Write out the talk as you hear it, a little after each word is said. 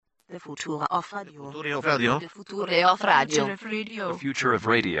The future of radio. Future of radio. The future of radio. The future of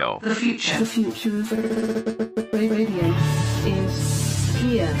radio. The future. The future of radio is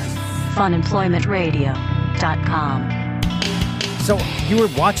here. Funemploymentradio.com. So you were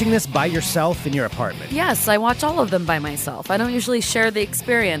watching this by yourself in your apartment? Yes, I watch all of them by myself. I don't usually share the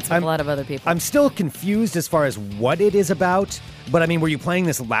experience with a lot of other people. I'm still confused as far as what it is about, but I mean, were you playing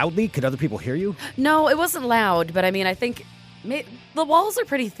this loudly? Could other people hear you? No, it wasn't loud, but I mean, I think the walls are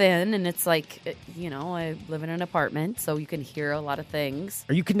pretty thin, and it's like, I live in an apartment, so you can hear a lot of things.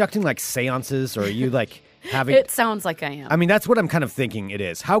 Are you conducting like seances, or are you like having... It sounds like I am. I mean, that's what I'm kind of thinking it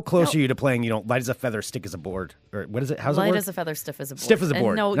is. How close are you to playing, light as a feather, stick as a board? Or what is it? How's it work? Light as a feather, stiff as a board. Stiff as a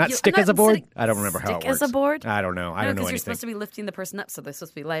board. No, not stick as a board? I don't remember how it works. works. Stick as a board? I don't know. I don't know because anything. you're supposed to be lifting the person up, so they're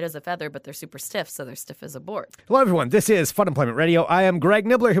supposed to be light as a feather, but they're super stiff, so they're stiff as a board. Hello, everyone. This is Fun Employment Radio. I am Greg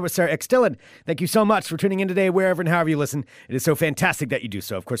Nibbler here with Sarah X. Dillon. Thank you so much for tuning in today, wherever and however you listen. It is so fantastic that you do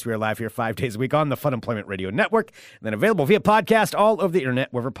so. Of course, we are live here 5 days a week on the Fun Employment Radio Network, and then available via podcast all over the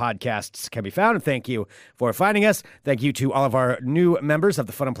internet, wherever podcasts can be found. And thank you for finding us. Thank you to all of our new members of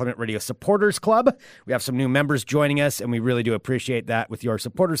the Fun Employment Radio Supporters Club. We have some new members joining us, and we really do appreciate that. With your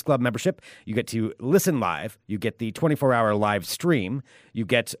Supporters Club membership, you get to listen live. You get the 24-hour live stream. You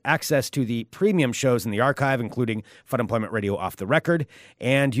get access to the premium shows in the archive, including Fun Employment Radio Off the Record.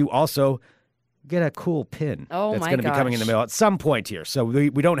 And you also get a cool pin that's going to be coming in the mail at some point here. So we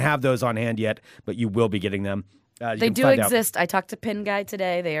don't have those on hand yet, but you will be getting them. They do exist. I talked to Pin Guy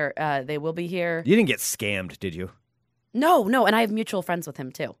today. They will be here. You didn't get scammed, did you? No, and I have mutual friends with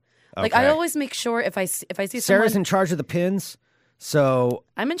him too. Like I always make sure if I see Sarah's someone, in charge of the pins, so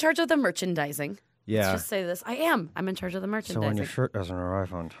I'm in charge of the merchandising. yeah. Let's just say this. I'm in charge of the merchandising. So when your shirt doesn't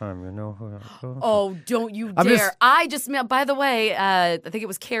arrive on time, you know who. Oh, don't you dare! By the way, I think it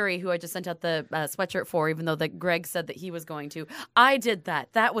was Carrie who I just sent out the sweatshirt for, even though that Greg said that he was going to. I did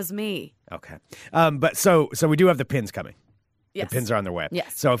that. That was me. Okay, but so we do have the pins coming. Yes. The pins are on their way.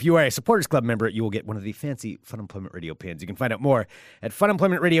 Yes. So if you are a Supporters Club member, you will get one of the fancy Fun Employment Radio pins. You can find out more at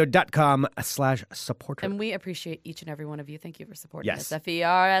funemploymentradio.com/supporter. And we appreciate each and every one of you. Thank you for supporting Yes. us.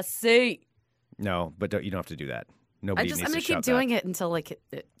 FERSC. No, but you don't have to do that. Nobody I'm needs going to to keep shout doing it until it's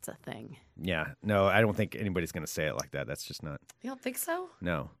a thing. that. Yeah. No, I don't think anybody's going to say it like that. That's just not. You don't think so?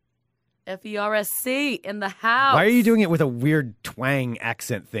 No. FERSC in the house. Why are you doing it with a weird twang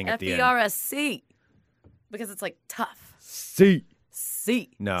accent thing at the end? FERSC. Because it's like tough. C.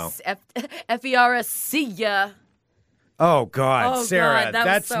 No. FERSC-ya. Oh God, Oh, Sarah, God,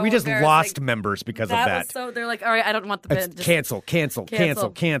 that was so we just embarrassing. lost members because of that. They're like, all right, I don't want the That's pin. Just cancel.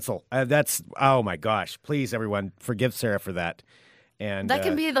 Cancel. That's oh my gosh! Please, everyone, forgive Sarah for that. And that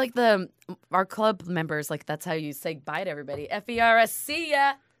can be like our club members. Like that's how you say bye to everybody.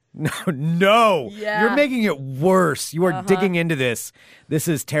 FERSC-ya. No. Yeah. You're making it worse. You are digging into this. This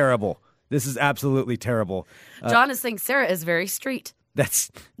is terrible. This is absolutely terrible. John is saying Sarah is very street.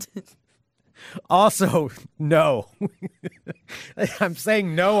 That's also no. I'm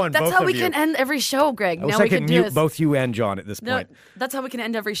saying no on both of you. That's how we can end every show, Greg. I wish Now I we could can do mute this. both you and John at this No, point. that's how we can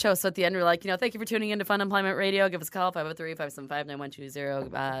end every show. So at the end, we're like, thank you for tuning in to Fun Employment Radio. Give us a call,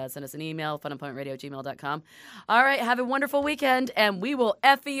 503-575-9120. Send us an email, funemploymentradio@gmail.com. All right, have a wonderful weekend, and we will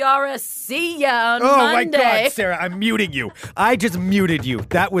FERSC-ya on Monday. My God, Sarah, I'm muting you. I just muted you.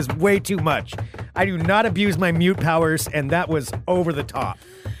 That was way too much. I do not abuse my mute powers, and that was over the top.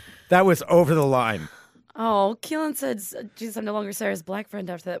 That was over the line. Oh, Keelan said, Jesus, I'm no longer Sarah's black friend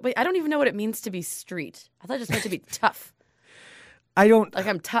after that. Wait, I don't even know what it means to be street. I thought it just meant to be tough. I don't... Like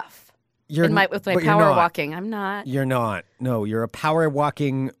I'm tough. You're with my but power you're not. walking. I'm not. You're not. No, you're a power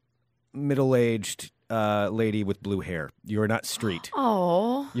walking, middle-aged lady with blue hair. You are not street.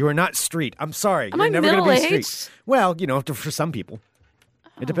 Oh. You are not street. I'm sorry. Am You're I never going to be street. middle-aged? Well, for some people.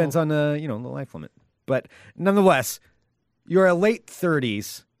 It depends on, the life limit. But nonetheless, you're a late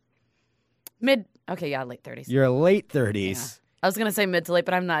 30s. Late 30s. You're a late 30s. Yeah. I was going to say mid to late,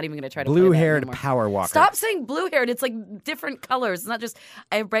 but I'm not even going to try to play Blue-haired that anymore. power walker. Stop saying blue-haired. It's like different colors. It's not just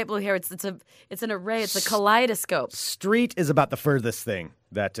I have bright blue hair. It's an array. It's a kaleidoscope. Street is about the furthest thing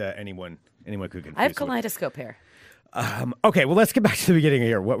that anyone could confuse. I have with. kaleidoscope hair. Okay, well, let's get back to the beginning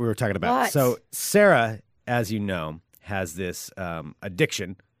here, what we were talking about. What? So Sarah, as you know, has this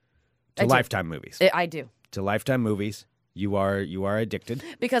addiction to Lifetime movies. I do. To Lifetime movies. You are addicted.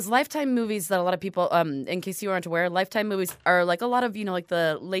 Because Lifetime movies that a lot of people, in case you aren't aware, Lifetime movies are like a lot of, like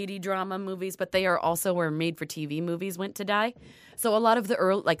the lady drama movies, but they are also where made-for-TV movies went to die. So a lot of the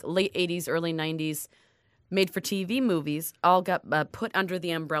late 80s, early 90s made-for-TV movies all got put under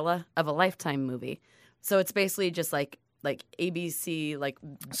the umbrella of a Lifetime movie. So it's basically just like like ABC like.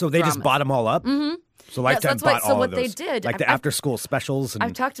 So they just dramas. bought them all up? Mm-hmm. So Lifetime that's why- bought so all what of they those. did- Like the I've- after-school specials? And...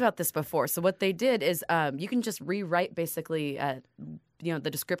 I've talked about this before. So what they did is you can just rewrite basically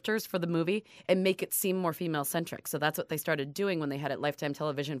the descriptors for the movie and make it seem more female-centric. So that's what they started doing when they had it Lifetime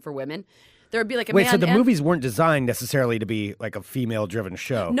Television for women. There would be like a Wait, man so the and- movies weren't designed necessarily to be like a female-driven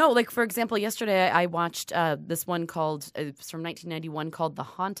show? No, like for example, yesterday I watched this one called it's from 1991 called The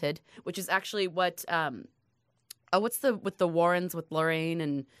Haunted, which is actually what what's with the Warrens with Lorraine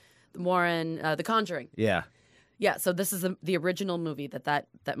and Warren, The Conjuring. Yeah. Yeah, so this is the original movie that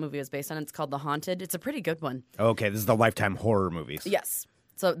movie was based on. It's called The Haunted. It's a pretty good one. Okay, this is the Lifetime horror movies. Yes.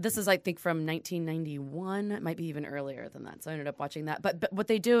 So this is, I think, from 1991. It might be even earlier than that. So I ended up watching that. But what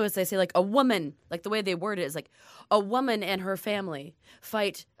they do is they say, like, a woman, like the way they word it is like, a woman and her family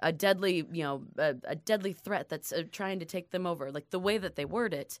fight a deadly, a deadly threat that's trying to take them over. Like the way that they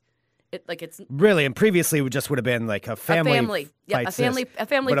word it, it's Really, and previously it just would have been like a family. Yeah, fights a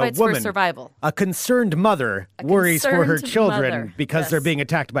family But fights woman, for survival. A concerned mother worries for her concerned children mother, because yes. they're being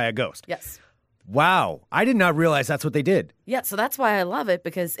attacked by a ghost. Yes. Wow, I did not realize that's what they did. Yeah, so that's why I love it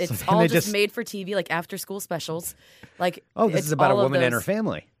because it's then all they just just- made for TV, like after school specials. Like Oh, this it's is about a all of woman and her those-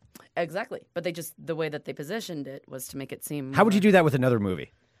 family. Exactly, but the way that they positioned it was to make it seem. How would you do that with another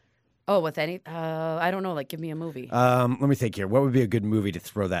movie? Oh, with any? I don't know. Like, give me a movie. Let me think here. What would be a good movie to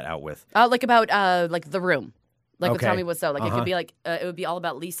throw that out with? Like about like The Room, like with Okay. Tommy Wiseau. Like it Uh-huh. could be like it would be all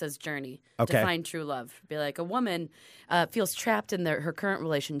about Lisa's journey Okay. to find true love. Be like a woman feels trapped in her current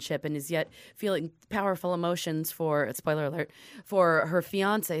relationship and is yet feeling powerful emotions for spoiler alert for her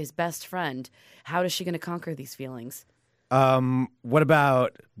fiance's best friend. How is she going to conquer these feelings? What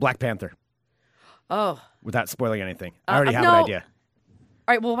about Black Panther? Oh, Without spoiling anything. I already have no. an idea.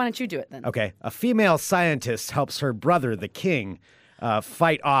 all right. Well, why don't you do it then? Okay. A female scientist helps her brother, the king,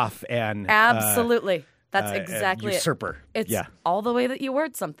 fight off an Absolutely. That's exactly it. usurper. It's yeah. all the way that you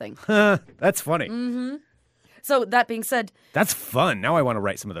word something. That's funny. So that being said, That's fun. Now I want to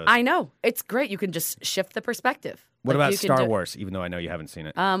write some of those. I know it's great. You can just shift the perspective. What Like, about you can Star do- Wars? Even though I know you haven't seen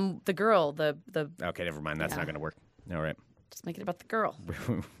it. The girl, the Okay, never mind. That's yeah. not going to work. All right. just make it about the girl.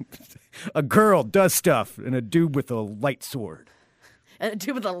 A girl does stuff, and a dude with a light sword. And a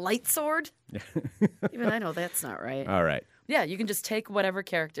dude with a light sword. Even I know that's not right. All right. Yeah, you can just take whatever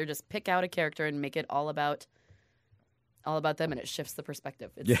character, just pick out a character and make it all about them, and it shifts the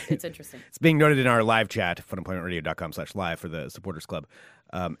perspective. It's interesting. It's being noted in our live chat, funemploymentradio.com/live for the supporters club.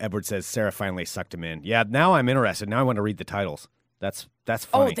 Edward says Sarah finally sucked him in. Yeah, now I'm interested. Now I want to read the titles. That's Oh,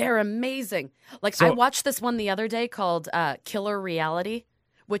 funny. they're amazing. Like So- I watched this one the other day called Killer Reality,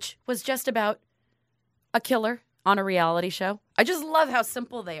 which was just about a killer on a reality show. I just love how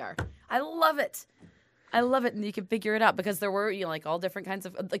simple they are. I love it. And you can figure it out because there were like all different kinds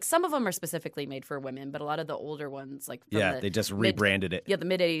of like some of them are specifically made for women, but a lot of the older ones like from Yeah, the they just mid- rebranded it. Yeah, the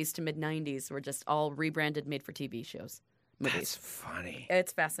mid '80s to mid '90s were just all rebranded, made for TV shows, That's movies. funny.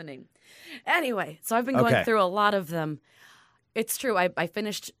 It's fascinating. Anyway, so I've been going Okay. through a lot of them. It's true. I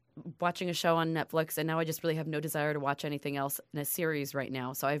finished watching a show on Netflix, and now I just really have no desire to watch anything else in a series right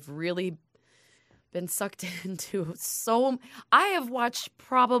now. So I've really been sucked into I have watched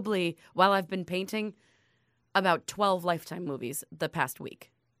probably, while I've been painting, about 12 Lifetime movies the past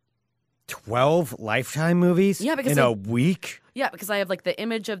week. 12 Lifetime movies? Yeah, because in a week? Yeah, because I have like the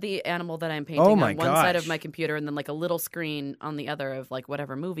image of the animal that I'm painting Oh on my one side of gosh. my computer and then like a little screen on the other of like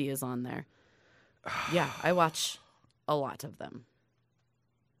whatever movie is on there. Yeah, I watch a lot of them.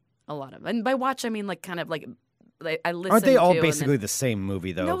 And by watch I mean like kind of like I listen Aren't they all to and then- basically the same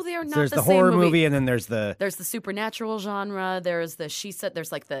movie, though? No, they are not There's the the same horror movie. movie, and then there's the... There's the supernatural genre. There's the she said.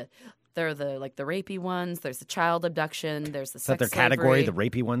 There's like the rapey ones. There's the child abduction. There's the Is that sex their category, slavery.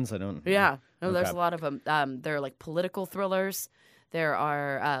 the rapey ones? I don't... Yeah, no, there's Okay. a lot of them. There are like political thrillers. There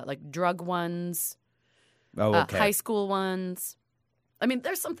are like drug ones. Oh, okay. High school ones. I mean,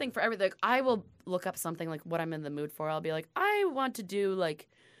 there's something for everything. Like, I will look up something like what I'm in the mood for. I'll be like, I want to do like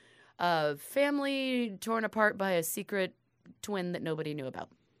a family torn apart by a secret twin that nobody knew about.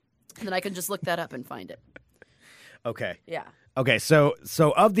 And then I can just look that up and find it. Okay. Yeah. Okay, so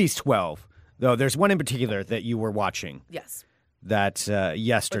of these 12, though, there's one in particular that you were watching Yes. that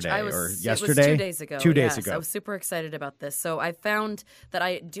yesterday Which I was, or It yesterday? was 2 days ago. 2 days yes. ago. I was super excited about this. So I found that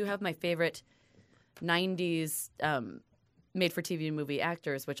I do have my favorite 90s made-for-TV movie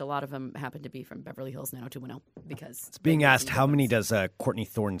actors, which a lot of them happen to be from Beverly Hills 90210 because It's being they asked, listen to how many ones. does Courtney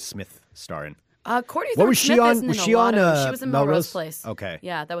Thorne-Smith star in? Courtney What was she Thorne-Smith on? isn't Was in a she lot on, of them. She was in Melrose Place. Okay.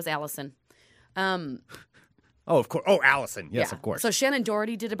 Yeah, that was Allison. Oh, of course. Oh, Allison. Yes, Yeah. of course. So Shannon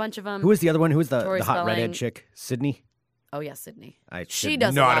Doherty did a bunch of them. Who was the other one? Who was the Tori hot Spelling. redhead chick? Sydney? Oh, yeah, Sydney. I She should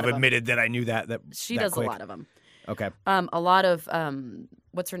does a not lot have of 'em. admitted that I knew that She that does quick. a lot of them. Okay. A lot of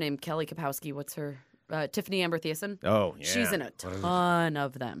what's her name? Kelly Kapowski. What's her? Tiffany Amber Thiessen. Oh, yeah. She's in a ton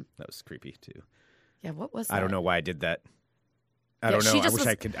of them. That was creepy too. Yeah, what was that? I don't know why I did that. I Yeah, don't know. she I just wish was-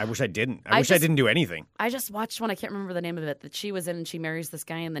 I could. I wish I didn't. I I wish I just- didn't do anything. I just watched one. I can't remember the name of it. That she was in, and she marries this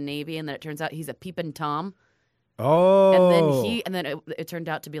guy in the Navy, and then it turns out he's a peeping Tom. Oh. And then it turned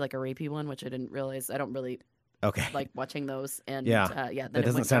out to be like a rapey one, which I didn't realize. I don't really Okay. like watching those. And Yeah. then That it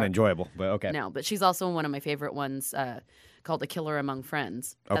doesn't went sound dark. enjoyable, but okay. No, but she's also in one of my favorite ones called A Killer Among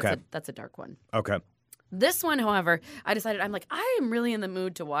Friends. That's a dark one. Okay. This one, however, I decided I am really in the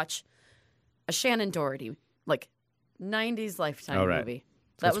mood to watch a Shannon Doherty, like 90s Lifetime All right. movie.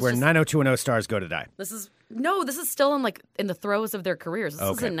 That's where 90210 stars go to die. This is still in the throes of their careers. This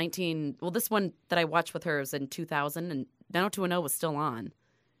is Okay. in 19. Well, this one that I watched with her was in 2000, and 90210 was still on.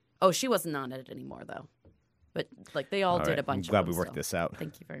 Oh, she wasn't on it anymore though. But like they all did right. a bunch. I'm glad of them we worked still. this out.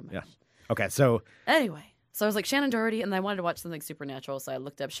 Thank you very much. Yeah. Okay, so Anyway, so I was like Shannon Doherty, and I wanted to watch something supernatural, so I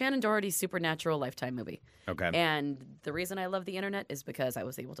looked up Shannon Doherty's supernatural Lifetime movie. okay. And the reason I love the internet is because I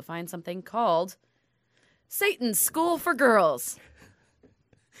was able to find something called Satan's School for Girls.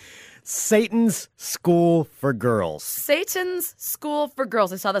 Satan's School for Girls. Satan's School for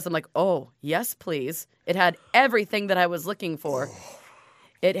Girls. I saw this. I'm like, oh, yes, please. It had everything that I was looking for.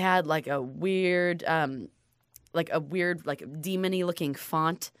 It had like a weird, demon-y looking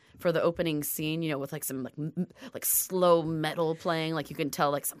font for the opening scene, with like some like slow metal playing, like you can tell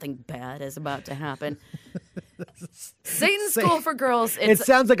like something bad is about to happen. Satan's School for Girls. It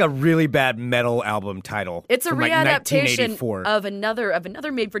sounds like a really bad metal album title. It's a from, like, readaptation 1984. of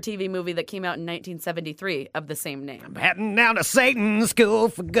another made-for-TV movie that came out in 1973 of the same name. Heading down to Satan's School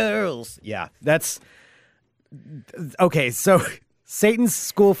for Girls. Yeah, that's okay. So Satan's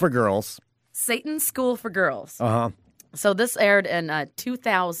School for Girls. Satan's School for Girls. Uh-huh. So this aired in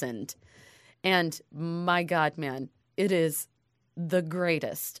 2000, and my God, man, it is the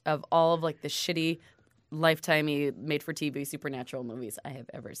greatest of all of like the shitty, lifetimey, made-for-TV supernatural movies I have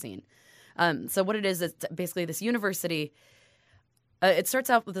ever seen. So what it is, it's basically this university. It starts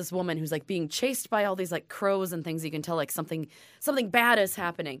out with this woman who's like being chased by all these like crows and things. You can tell like something bad is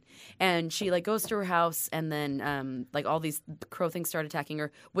happening, and she like goes to her house, and then like all these crow things start attacking her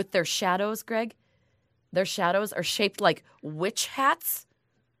with their shadows. Greg, their shadows are shaped like witch hats.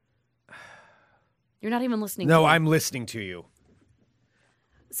 You're not even listening. No, to me. I'm listening to you.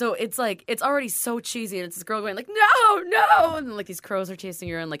 So it's like it's already so cheesy, and it's this girl going like no, and like these crows are chasing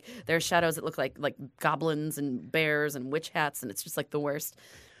her, and like there's shadows that look like goblins and bears and witch hats, and it's just like the worst.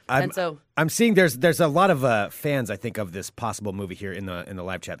 I'm seeing there's a lot of fans, I think, of this possible movie here in the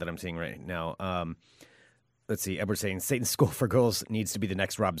live chat that I'm seeing right now. Let's see, Edward's saying Satan's School for Girls needs to be the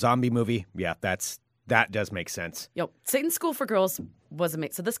next Rob Zombie movie. Yeah, that does make sense. Satan's School for Girls was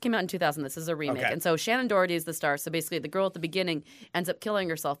amazing. So this came out in 2000. This is a remake. Okay. And so Shannon Doherty is the star. So basically the girl at the beginning ends up killing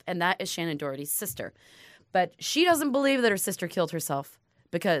herself, and that is Shannon Doherty's sister. But she doesn't believe that her sister killed herself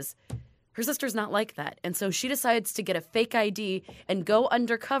because her sister's not like that. And so she decides to get a fake ID and go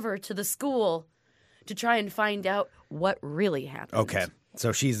undercover to the school to try and find out what really happened. Okay.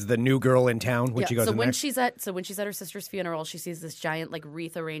 So she's the new girl in town when she goes in when there? she's at her sister's funeral, she sees this giant like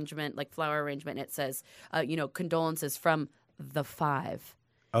wreath arrangement, like flower arrangement, and it says, condolences from the Five.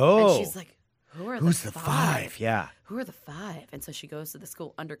 Oh. And she's like, who's the five? Yeah. Who are the Five? And so she goes to the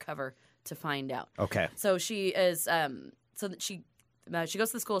school undercover to find out. Okay. So she is she goes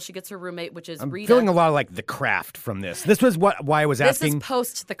to the school, she gets her roommate, which is I'm Rita. feeling a lot of like The Craft from this. This was why I was This asking. is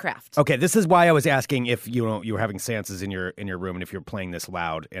post The Craft. Okay, this is why I was asking if you were having seances in your room and if you're playing this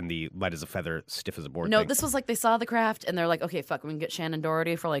loud and the light as a feather, stiff as a board. No, thing. this was like they saw The Craft and they're like, okay, fuck, we can get Shannon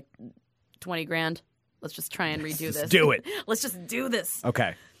Doherty for like $20,000. Let's just try and redo this. do it. Let's just do this.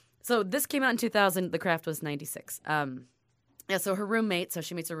 Okay. So this came out in 2000. The Craft was 96. So her roommate, so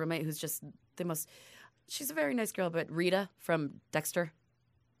she meets a roommate who's just she's a very nice girl, but Rita from Dexter,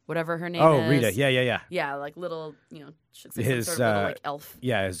 whatever her name is. Oh, Rita. Yeah. Yeah, like little, she's like His, some sort of little like elf.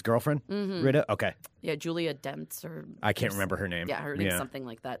 Yeah, his girlfriend, Mm-hmm. Rita. Okay. Yeah, Julia Dent or I can't remember her name. Yeah, her name's something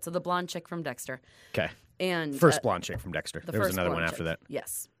like that. So the blonde chick from Dexter. Okay. And First blonde chick from Dexter. the There was first another one blonde after chick. that.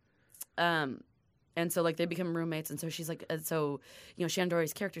 Yes. And so like they become roommates, and so she's like, Shannon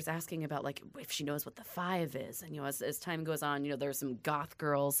Doherty's character's asking about like if she knows what the Five is, and as time goes on, there's some goth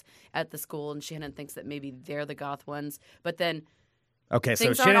girls at the school, and Shannon thinks that maybe they're the goth ones, but then Okay, so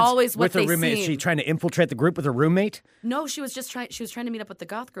things aren't Shannon's always what with her they roommate. Is seem. she trying to infiltrate the group with her roommate? no, she was trying to meet up with the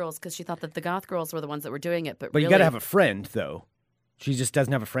goth girls because she thought that the goth girls were the ones that were doing it, but But really, you got to have a friend, though. She just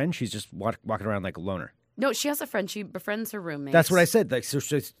doesn't have a friend. She's just walking around like a loner. no, she has a friend. She befriends her roommate. That's what I said. Like, so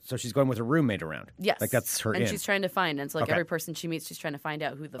she's going with her roommate around. Yes. Like that's her and in. she's trying to find. And so like Okay. every person she meets, she's trying to find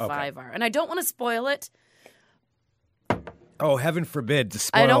out who the Okay. Five are. And I don't want to spoil it, Oh, heaven forbid to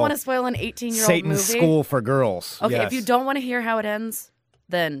spoil I don't want to spoil an 18-year-old Satan's movie. School for Girls. Okay, Yes. if you don't want to hear how it ends,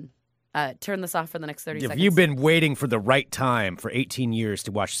 then turn this off for the next 30 seconds. If you've been waiting for the right time for 18 years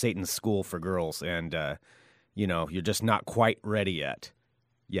to watch Satan's School for Girls and, you're just not quite ready yet,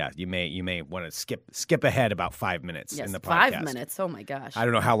 yeah, you may want to skip ahead about 5 minutes in the podcast. 5 minutes. Oh, my gosh. I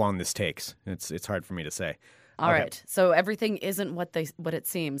don't know how long this takes. It's hard for me to say. All right. So everything isn't what it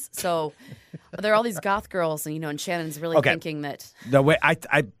seems. So there are all these goth girls, and Shannon's really thinking that. The way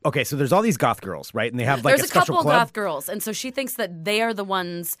okay, so there's all these goth girls, right? And they have like there's a special couple club. goth girls, and so she thinks that they are the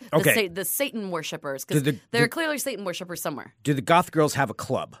ones, the Satan worshippers, because they're clearly Satan worshippers somewhere. Do the goth girls have a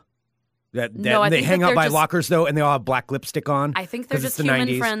club? No, I they think hang that out they're by just- lockers though, and they all have black lipstick on. I think they're 'cause it's just the human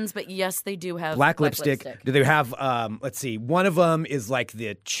 90s. friends, but yes, they do have Black lipstick. Do they have? Let's see. One of them is like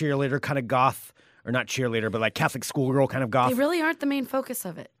the cheerleader kind of goth, or not cheerleader, but like Catholic schoolgirl kind of goth. They really aren't the main focus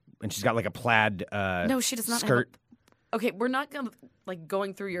of it. And she's got like a plaid. No, she does not skirt. Okay, we're not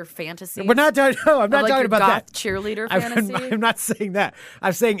going through your fantasies. We're not talking. No, I'm not like talking your about goth that. cheerleader fantasy. I'm not saying that.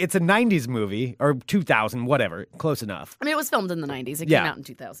 I'm saying it's a 90s movie or 2000, whatever. Close enough. I mean, it was filmed in the 90s. It Yeah. came out in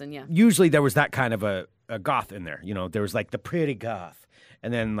 2000, yeah. Usually there was that kind of a goth in there. There was like the pretty goth,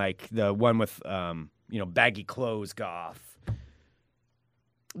 and then like the one with baggy clothes goth.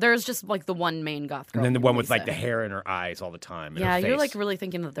 There's just like the one main goth girl. And then the named one with like Lisa. the hair in her eyes all the time. and Yeah, her you're face. like really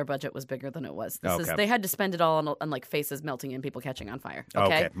thinking that their budget was bigger than it was. Okay. They had to spend it all on like faces melting and people catching on fire.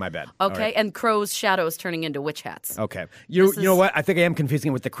 Okay, my bad. All Okay, right. and crows' shadows turning into witch hats. Okay. You know what? I think I am confusing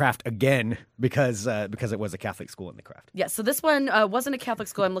it with The Craft again because it was a Catholic school in The Craft. Yeah, so this one wasn't a Catholic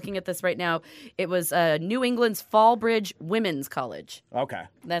school. I'm looking at this right now. It was New England's Fallbridge Women's College. Okay.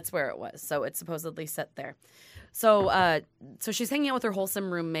 That's where it was. So it's supposedly set there. So she's hanging out with her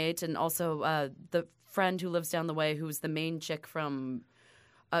wholesome roommate and also the friend who lives down the way, who's the main chick from.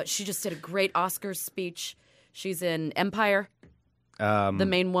 She just did a great Oscars speech. She's in Empire. The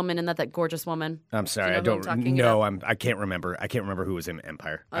main woman in that gorgeous woman. I'm sorry, Do you know who I'm talking about? I can't remember. I can't remember who was in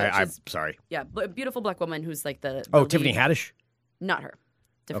Empire. I'm she's- sorry. Yeah, beautiful black woman who's like the Tiffany lead. Haddish. Not her,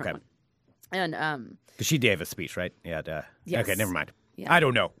 different Okay. one. And Because she gave a speech, right? Yeah. Yes. Okay, never mind. Yeah. I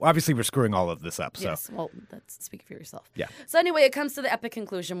don't know. Obviously, we're screwing all of this up. So yes, well, that's speak for yourself. Yeah. So anyway, it comes to the epic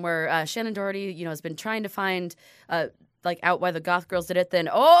conclusion where Shannon Doherty, has been trying to find out why the goth girls did it. Then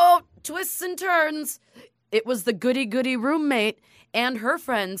twists and turns. It was the goody roommate and her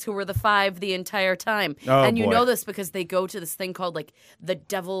friends who were the five the entire time. Oh, and you boy. know this because they go to this thing called like the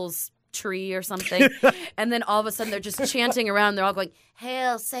Devil's Tree or something, and then all of a sudden they're just chanting around. They're all going,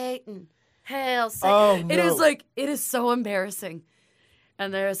 "Hail Satan! Hail Satan!" Oh, It no. is like it is so embarrassing.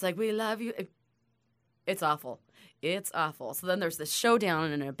 And there's like, "We love you." It's awful. It's awful. So then there's this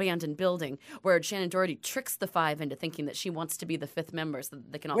showdown in an abandoned building where Shannon Doherty tricks the five into thinking that she wants to be the fifth member so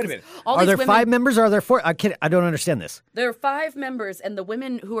that they can all. wait a minute. All Are these there women, 5 members or are there 4? I don't understand this. There are 5 members, and the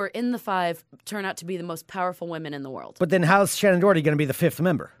women who are in the 5 turn out to be the most powerful women in the world But then how's Shannon Doherty going to be the 5th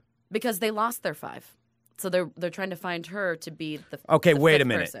member? because they lost their 5. So they're trying to find her to be the Okay, the wait a fifth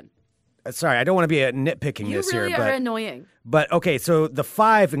minute. person. Sorry, I don't want to be nitpicking You this really here, are but annoying. okay, so the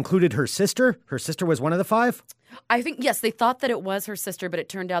 5 included her sister. Her sister was one of the 5. I think yes, they thought that it was her sister, but it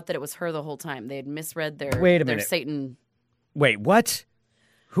turned out that it was her the whole time. They had misread their Wait a their minute. Satan. Wait, what?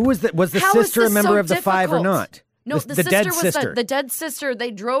 Who was the How is sister a this member so of the 5 or difficult? not? No, the sister dead was sister. the dead sister. They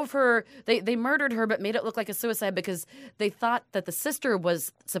drove her. They murdered her, but made it look like a suicide because they thought that the sister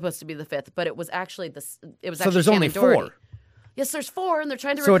was supposed to be the 5th, but it was actually It was So actually there's only Shannon Doherty. 4. Yes, there's 4, and they're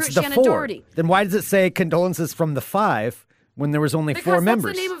trying to So recruit it's the Shannon 4. Doherty. Then why does it say condolences from the 5 when there was only Because 4 that's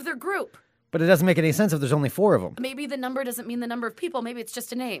members? the name of their group. But it doesn't make any sense if there's only 4 of them. Maybe the number doesn't mean the number of people. Maybe it's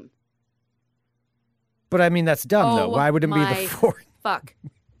just a name. But I mean, that's dumb, though. Oh, Why would it be my the 4? Fuck.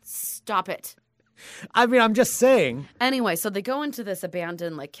 Stop it. I mean, I'm just saying. Anyway, so they go into this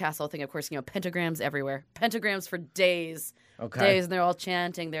abandoned like castle thing. Of course, pentagrams everywhere. Pentagrams for days. Okay. Days, and they're all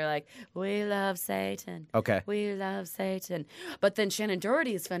chanting. They're like, "We love Satan. Okay. We love Satan." But then Shannon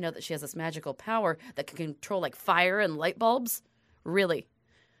Doherty has found out that she has this magical power that can control like fire and light bulbs. Really,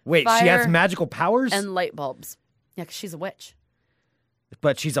 Wait, she has Fire magical powers? and light bulbs. Yeah, because she's a witch.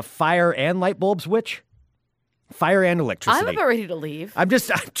 But she's a fire and light bulbs witch? Fire and electricity. I'm about ready to leave. I'm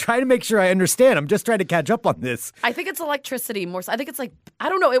trying to make sure I understand. I'm just trying to catch up on this. I think it's electricity more. So I think it's like I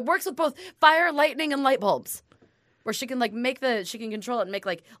don't know. It works with both fire, lightning, and light bulbs. Where she can like she can control it and make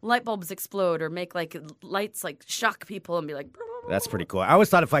like light bulbs explode or make like lights like shock people and be like. That's pretty cool. I always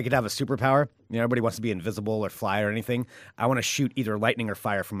thought if I could have a superpower, everybody wants to be invisible or fly or anything. I want to shoot either lightning or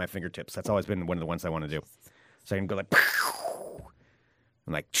fire from my fingertips. That's always been one of the ones I want to do. So I can go like,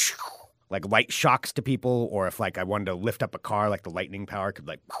 and like, like light shocks to people, or if like I wanted to lift up a car, like the lightning power could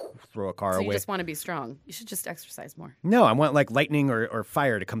like throw a car So away. you just want to be strong. You should just exercise more. No, I want like lightning or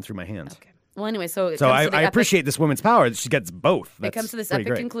fire to come through my hands. Okay. Well, anyway, so I appreciate this woman's power that she gets both. It comes to this pretty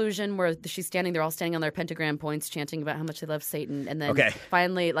epic great. conclusion where she's standing. They're all standing on their pentagram points, chanting about how much they love Satan, and then Okay.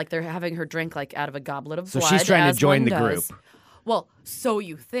 finally, like they're having her drink like out of a goblet of So blood. she's trying to as join one the does. group. Well, so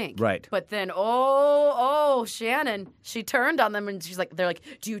you think, Right. But then, Shannon, she turned on them, and they're like,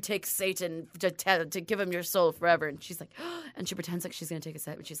 "Do you take Satan to give him your soul forever?" And she's like, and she pretends like she's gonna take a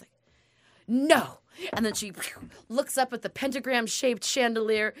sip, and she's like, "No!" And then she looks up at the pentagram-shaped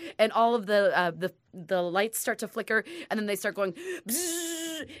chandelier, and all of the lights start to flicker, and then they start going,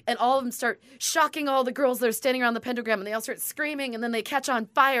 bzzz, and all of them start shocking all the girls that are standing around the pentagram, and they all start screaming, and then they catch on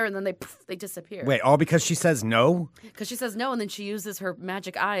fire, and then they disappear. Wait, all because she says no? Because she says no, and then she uses her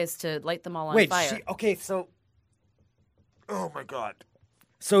magic eyes to light them all on Wait, fire. okay, so... Oh, my God.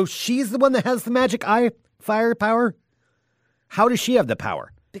 So she's the one that has the magic eye fire power? How does she have the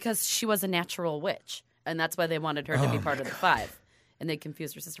power? Because she was a natural witch, and that's why they wanted her to be part of the five. And they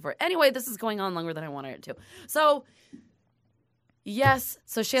confused her sister for it. Anyway, this is going on longer than I wanted it to. So, yes.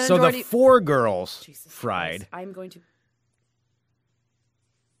 So Shannon So Doherty... the 4 girls Jesus fried. Christ, I'm going to...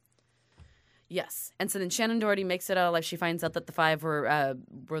 Yes. And so then Shannon Doherty makes it out alive. She finds out that the 5 were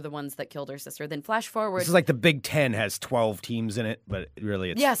the ones that killed her sister. Then flash forward... This is like the Big Ten has 12 teams in it, but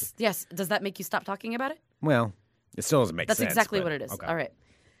really it's... Yes. Does that make you stop talking about it? Well, it still doesn't make That's sense. exactly but- what it is. Okay. All right.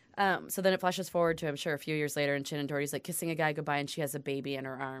 So then it flashes forward to, I'm sure, a few years later, and Shannon Doherty's like kissing a guy goodbye, and she has a baby in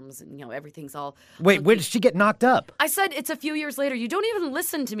her arms, and everything's all. Wait, hunky. where did she get knocked up? I said it's a few years later. You don't even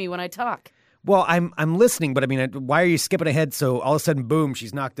listen to me when I talk. Well, I'm listening, but I mean, why are you skipping ahead? So all of a sudden, boom,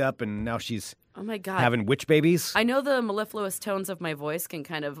 she's knocked up, and now she's Oh my God. having witch babies. I know the mellifluous tones of my voice can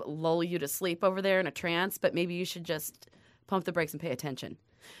kind of lull you to sleep over there in a trance, but maybe you should just pump the brakes and pay attention.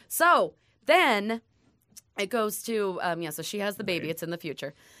 So then it goes to, so she has the baby. It's in the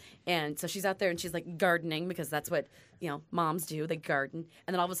future. And so she's out there and she's like gardening because that's what, moms do. They garden.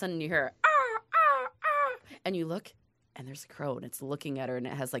 And then all of a sudden you hear, ah, ah, ah. And you look and there's a crow and it's looking at her and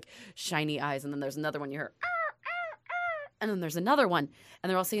it has like shiny eyes. And then there's another one you hear, ah, ah, ah. And then there's another one. And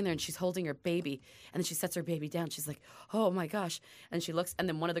they're all sitting there and she's holding her baby. And then she sets her baby down. She's like, oh my gosh. And she looks and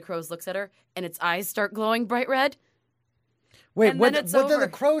then one of the crows looks at her and its eyes start glowing bright red. Wait, and what then it's do the over.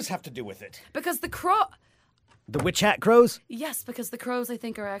 crows have to do with it? Because the crow... The witch hat crows? Yes, because the crows, I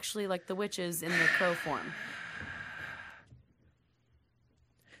think, are actually like the witches in the crow form.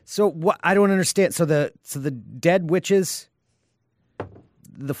 So what? I don't understand. So the dead witches,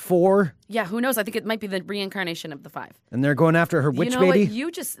 the 4, Yeah, who knows? I think it might be the reincarnation of the 5. and they're going after her witch you know baby. what?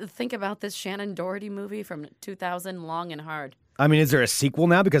 You just think about this Shannon Doherty movie from 2000, long and hard. I mean, is there a sequel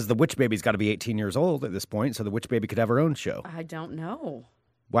now? Because the witch baby's got to be 18 years old at this point, so the witch baby could have her own show. I don't know.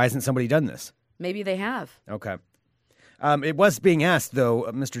 Why hasn't somebody done this? Maybe they have. Okay. It was being asked, though,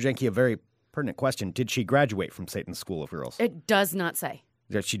 Mr. Jenke, a very pertinent question. Did she graduate from Satan's School of Girls? It does not say.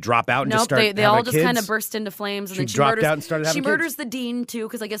 Did she drop out and Nope, just start they having all just kids? kind of burst into flames. And She then she dropped murders, out and started having She kids? murders the dean, too,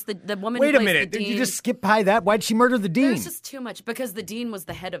 because I guess the woman Wait who a plays minute. the Did dean... you just skip by that? Why'd she murder the dean? There's just too much, because the dean was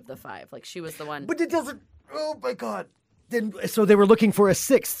the head of the 5. Like, she was the one... But it doesn't... Oh, my God. Then, so they were looking for a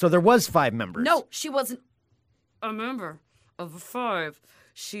 6th, so there was 5 members. No, she wasn't a member of the 5.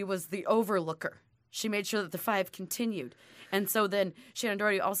 She was the overlooker. She made sure that the 5 continued. And so then Shannon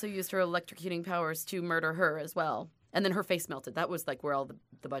Doherty also used her electrocuting powers to murder her as well. And then her face melted. That was like where all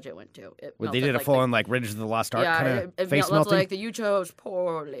the budget went to. It Well, they melted did a like full-on, like, Raiders of the Lost Ark kind of it face melted melting? like the you chose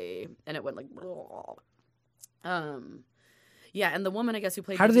poorly. And it went like... Yeah, and the woman, I guess, who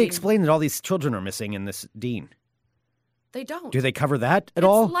played How do the they dean- explain that all these children are missing in this dean? They don't. Do they cover that at it's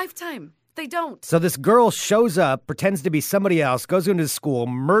all? Lifetime. They don't. So this girl shows up, pretends to be somebody else, goes into school,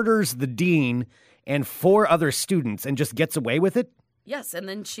 murders the dean and 4 other students, and just gets away with it? Yes, and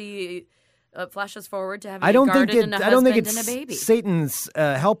then she flashes forward to having I don't a think garden it. and a I don't think husband it's and a baby. Satan's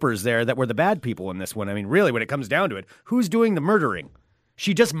helpers there that were the bad people in this one. I mean, really, when it comes down to it, who's doing the murdering?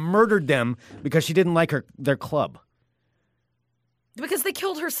 She just murdered them because she didn't like their club. Because they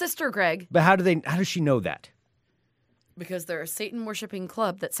killed her sister, Greg. But how does she know that? Because they're a Satan-worshipping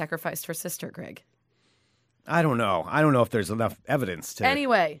club that sacrificed her sister, Greg. I don't know. I don't know if there's enough evidence to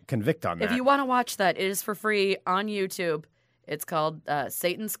Anyway, convict on that. if you want to watch that, it is for free on YouTube. It's called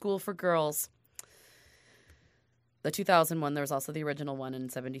Satan's School for Girls. The 2000 one, there was also the original one in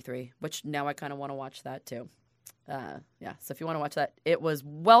 73, which now I kind of want to watch that too. Yeah, so if you want to watch that, it was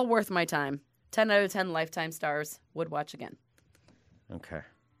well worth my time. 10 out of 10 Lifetime stars. Would watch again. Okay.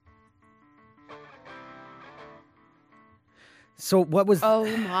 So what was... Oh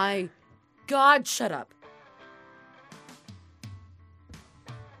my God, shut up.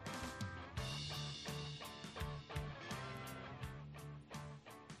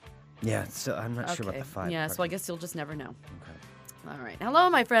 Yeah, so I'm not sure about the 5. Yeah, part. so I guess you'll just never know. Okay. All right. Hello,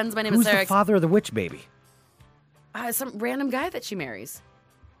 my friends. My name Who's is Sarah. the father of the witch baby? Some random guy that she marries.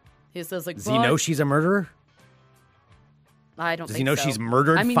 He says, like, Does he know she's a murderer? I don't Does think he know so. she's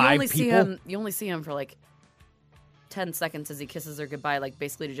murdered I mean, 5 people? You only see him for, like, 10 seconds as he kisses her goodbye, like,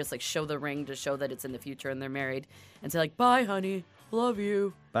 basically to just, like, show the ring to show that it's in the future and they're married. And say, like, bye, honey. Love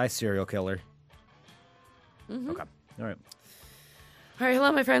you. Bye, serial killer. Mm-hmm. Okay. All right. All right,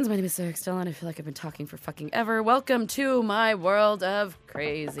 hello, my friends. My name is Sarah Stella, and I feel like I've been talking for fucking ever. Welcome to my world of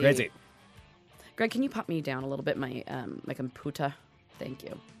crazy. Crazy. Greg, can you pop me down a little bit, my computer? Thank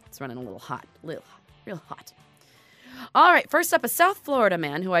you. It's running a little hot. Real hot. All right, first up, a South Florida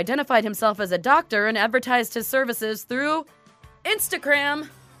man who identified himself as a doctor and advertised his services through Instagram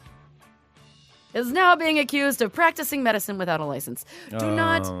is now being accused of practicing medicine without a license. Do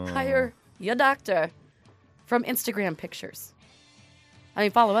not hire your doctor from Instagram pictures. I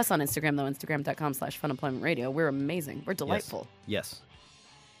mean, follow us on Instagram, though, Instagram.com/funemploymentradio. We're amazing. We're delightful. Yes.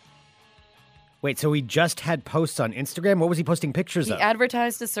 Wait, so he just had posts on Instagram? What was he posting pictures He of?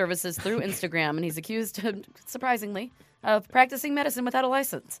 advertised his services through Instagram, and he's accused, surprisingly, of practicing medicine without a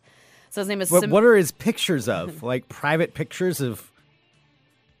license. So his name is What are his pictures of? Like private pictures of...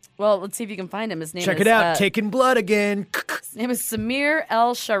 Well, let's see if you can find him. His name Check is, it out, taking blood again. His name is Samir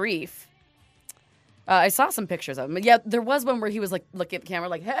El Sharif. I saw some pictures of him. Yeah, there was one where he was like looking at the camera,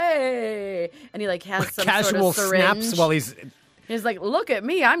 like, "Hey," and he like has some Casual sort of syringe. snaps while he's like, "Look at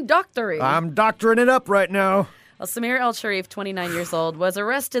me, I'm doctoring." I'm doctoring it up right now. Well, Samir El Sharif, 29 years old, was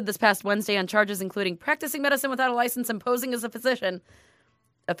arrested this past Wednesday on charges including practicing medicine without a license and posing as a physician.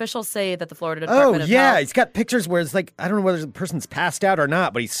 Officials say that the Florida Department of Health... he's got pictures where it's like, I don't know whether the person's passed out or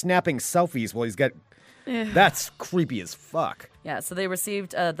not, but he's snapping selfies while he's got... That's creepy as fuck. Yeah, so they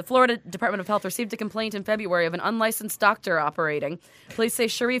received, the Florida Department of Health received a complaint in February of an unlicensed doctor operating. Police say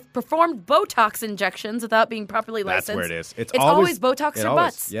Sharif performed Botox injections without being properly licensed. That's where it is. It's always Botox or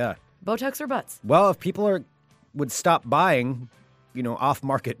butts. Yeah. Botox or butts. Well, if people would stop buying,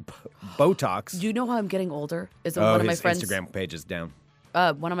 off-market Botox... Do you know how I'm getting older? Is Oh, one of my his friends... Instagram page is down.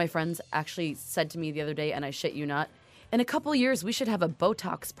 One of my friends actually said to me the other day, and I shit you not, in a couple years we should have a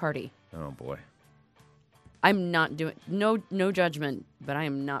Botox party. Oh, boy. I'm not doing no judgment, but I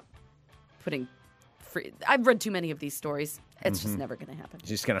am not putting free. I've read too many of these stories. It's just never going to happen. You're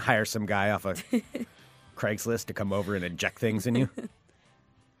just going to hire some guy off of Craigslist to come over and inject things in you?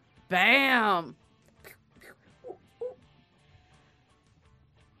 Bam!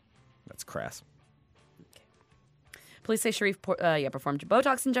 That's crass. Police say Sharif performed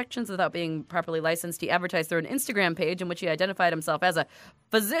Botox injections without being properly licensed. He advertised through an Instagram page in which he identified himself as a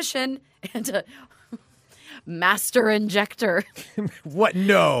physician and a master injector. What?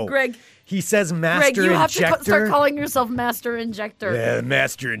 No. Greg. He says master injector? Greg, you have to start calling yourself master injector. Yeah,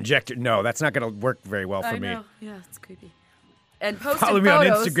 master injector. No, that's not going to work very well for I me. know. Yeah, it's creepy. And posted Follow me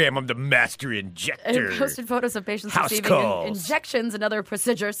photos, on Instagram. I'm the master injector. And posted photos of patients House receiving calls. injections and other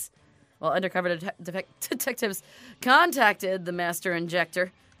procedures. While undercover detectives contacted the master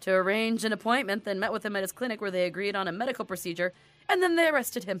injector to arrange an appointment, then met with him at his clinic where they agreed on a medical procedure, and then they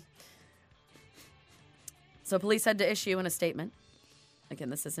arrested him. So police had to issue a statement. Again,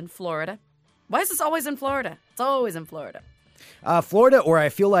 this is in Florida. Why is this always in Florida? It's always in Florida. Florida, or I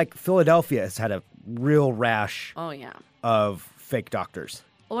feel like Philadelphia has had a real rash Oh, yeah. of fake doctors.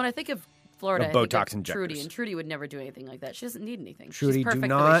 Well, when I think of Florida, The I think Botox of injectors. Trudy, and Trudy would never do anything like that. She doesn't need anything. Trudy, She's perfect do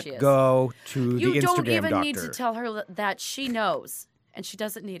the way not she is. go to You the Instagram don't even doctor. need to tell her that. She knows, and she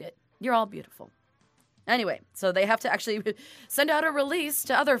doesn't need it. You're all beautiful. Anyway, so they have to actually send out a release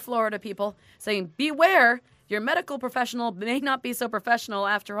to other Florida people saying, beware, your medical professional may not be so professional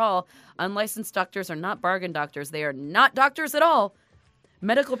after all. Unlicensed doctors are not bargain doctors. They are not doctors at all.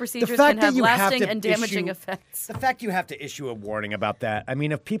 Medical procedures can have lasting and damaging effects. The fact you have to issue a warning about that, I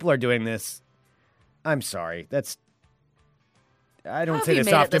mean, if people are doing this, I'm sorry. I don't say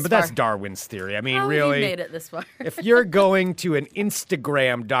this often, but that's Darwin's theory. I mean, How really. have you made it this far? If you're going to an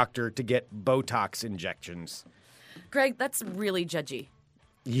Instagram doctor to get Botox injections. Greg, that's really judgy.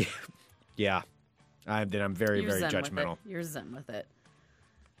 Yeah. Then I'm very, You're very zen judgmental. With it. You're zen with it.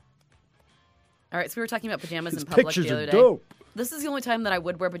 All right, so we were talking about pajamas His in public pictures the other are day. dope. This is the only time that I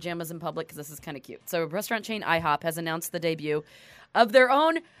would wear pajamas in public because this is kind of cute. So restaurant chain IHOP has announced the debut of their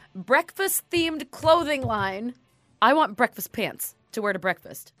own breakfast-themed clothing line. I want breakfast pants to wear to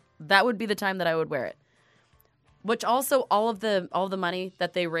breakfast. That would be the time that I would wear it. Which also, all of the money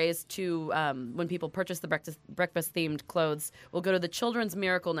that they raise to when people purchase the breakfast-themed clothes will go to the Children's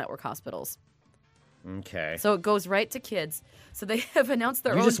Miracle Network hospitals. Okay. So it goes right to kids. So they have announced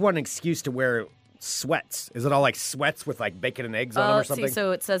their You own... just want an excuse to wear Sweats. Is it all like sweats with like bacon and eggs on them or Let's something? see.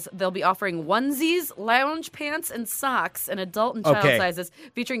 So it says they'll be offering onesies, lounge pants, and socks in adult and child Okay. sizes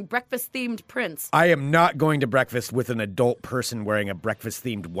featuring breakfast-themed prints. I am not going to breakfast with an adult person wearing a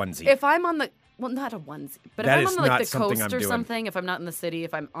breakfast-themed onesie. If I'm on the not a onesie, but That if is I'm on not the something coast I'm or doing. something, if I'm not in the city,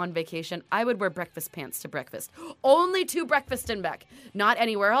 if I'm on vacation, I would wear breakfast pants to breakfast. Only to breakfast and back. Not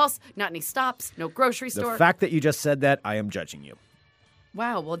anywhere else, not any stops, no grocery the store. fact that you just said that, I am judging you.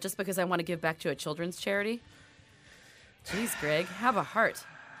 Wow, well, just because I want to give back to a children's charity? Jeez, Greg, have a heart.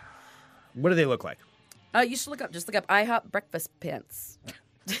 What do they look like? You should just look up IHOP breakfast pants.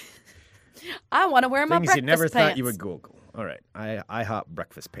 I want to wear my Things breakfast you never pants. thought you would Google. All right. IHOP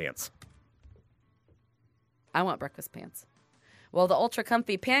breakfast pants. I want breakfast pants. Well, the ultra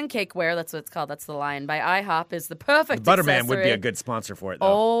comfy pancake wear, that's what it's called, that's the line, by IHOP is the perfect Butterman would be accessory. a good sponsor for it, though.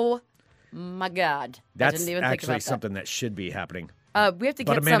 Oh my God. I That's didn't even actually think about something that should be happening. that. We have to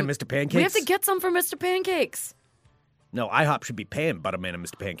get Butterman some. and Mr. Pancakes? We have to get some for Mr. Pancakes. No, IHOP should be paying Butterman and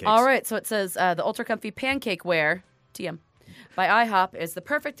Mr. Pancakes. All right, so it says the ultra comfy pancake wear, TM, by IHOP is the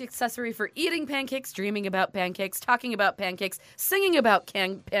perfect accessory for eating pancakes, dreaming about pancakes, talking about pancakes, singing about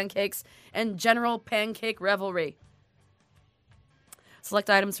pancakes, and general pancake revelry. Select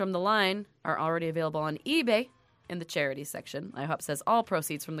items from the line are already available on eBay in the charity section. IHOP says all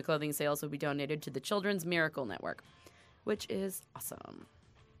proceeds from the clothing sales will be donated to the Children's Miracle Network, which is awesome.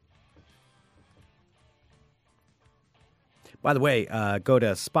 By the way, go to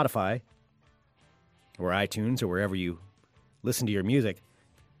Spotify or iTunes or wherever you listen to your music.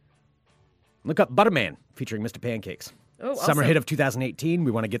 Look up Butterman featuring Mr. Pancakes. Oh, Summer awesome. hit of 2018.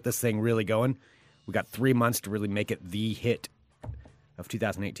 We want to get this thing really going. We got 3 months to really make it the hit of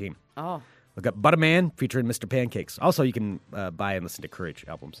 2018. Oh, Look up Butterman featuring Mr. Pancakes. Also, you can buy and listen to Courage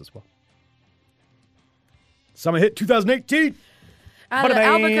albums as well. Summer hit 2018. out of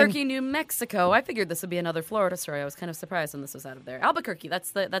Butterman. Albuquerque, New Mexico. I figured this would be another Florida story. I was kind of surprised when this was out of there. Albuquerque,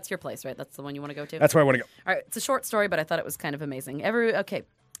 that's your place, right? That's the one you want to go to? That's where I want to go. All right, it's a short story, but I thought it was kind of amazing. Okay,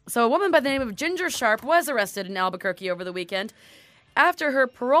 so a woman by the name of Ginger Sharp was arrested in Albuquerque over the weekend after her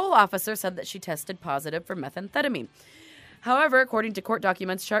parole officer said that she tested positive for methamphetamine. However, according to court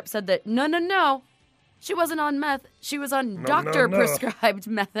documents, Sharp said that no, she wasn't on meth. She was on doctor-prescribed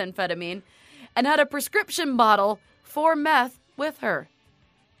methamphetamine and had a prescription bottle for meth with her.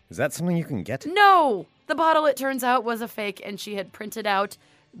 Is that something you can get? No! The bottle, it turns out, was a fake, and she had printed out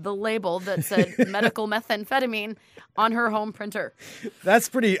the label that said medical methamphetamine on her home printer. That's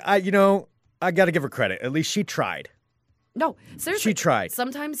pretty, I got to give her credit. At least she tried. No, seriously. She tried.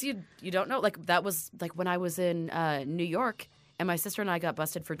 Sometimes you don't know. Like, that was like when I was in New York, and my sister and I got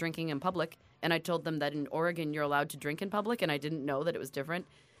busted for drinking in public, and I told them that in Oregon you're allowed to drink in public, and I didn't know that it was different.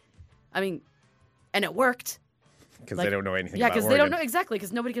 I mean, and it worked. Because they don't know anything about Yeah, because they Oregon. don't know exactly.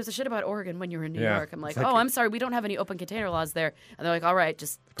 Because nobody gives a shit about Oregon when you're in New Yeah. York. I'm like, It's like- oh, I'm sorry, we don't have any open container laws there. And they're like, all right,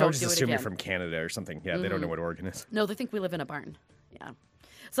 just Probably don't just do it assume again. you're from Canada or something. Yeah, they don't know what Oregon is. No, they think we live in a barn. Yeah.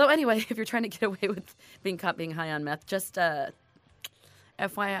 So anyway, if you're trying to get away with being caught being high on meth, just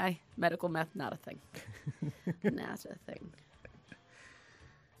FYI, medical meth, not a thing. Not a thing.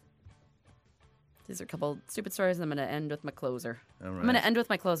 These are a couple stupid stories, and I'm going to end with my closer. All right. I'm going to end with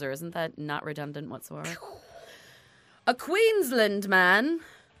my closer. Isn't that not redundant whatsoever? A Queensland man,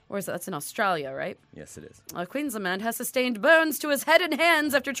 or is that's in Australia, right? Yes, it is. A Queensland man has sustained burns to his head and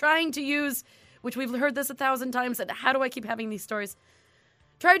hands after trying to use, which we've heard this 1,000 times, and how do I keep having these stories?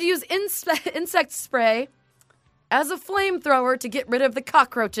 Tried to use insect spray as a flamethrower to get rid of the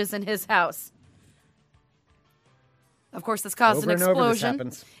cockroaches in his house. Of course, this caused Over an and over this explosion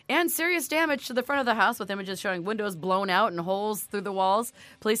happens. and serious damage to the front of the house, with images showing windows blown out and holes through the walls.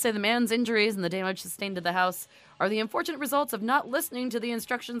 Police say the man's injuries and the damage sustained to the house are the unfortunate results of not listening to the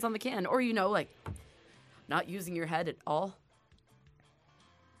instructions on the can, or, not using your head at all.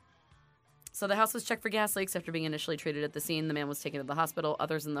 So the house was checked for gas leaks after being initially treated at the scene. The man was taken to the hospital.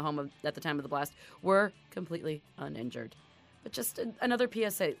 Others in the home at the time of the blast were completely uninjured. But just another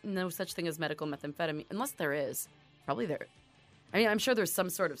PSA, no such thing as medical methamphetamine, unless there is. Probably there. I mean, I'm sure there's some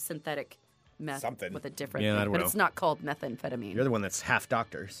sort of synthetic meth Something. with a different Yeah, I thing, don't but know. it's not called methamphetamine. You're the one that's half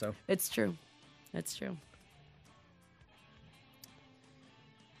doctor, so. It's true. It's true.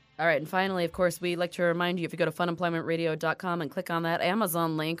 All right, and finally, of course, we'd like to remind you, if you go to funemploymentradio.com and click on that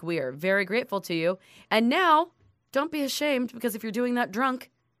Amazon link, we are very grateful to you. And now, don't be ashamed, because if you're doing that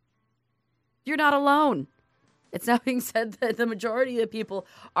drunk, you're not alone. It's now being said that the majority of people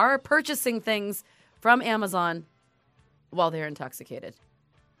are purchasing things from Amazon while they're intoxicated.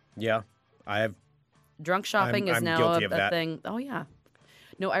 Yeah, I have. Drunk shopping I'm is now guilty of a that. thing. Oh, yeah.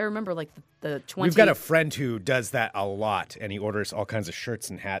 No, I remember like the 20. We've got a friend who does that a lot, and he orders all kinds of shirts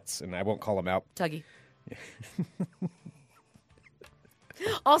and hats, and I won't call him out. Tuggy.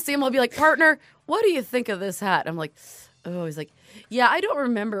 I'll see him. I'll be like, partner, what do you think of this hat? I'm like, oh, he's like, yeah, I don't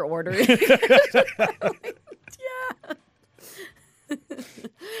remember ordering. I'm like, yeah.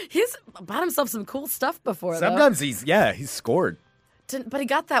 He's bought himself some cool stuff before, Sometimes he's scored. But he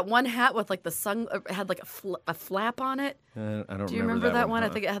got that one hat with like had like a flap on it. I don't remember. Do you remember that one? Huh?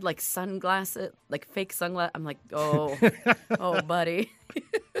 I think it had like sunglasses, like fake sunglasses. I'm like, oh, oh, buddy.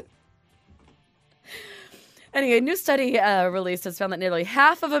 Anyway, a new study released has found that nearly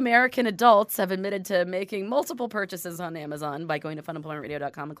half of American adults have admitted to making multiple purchases on Amazon by going to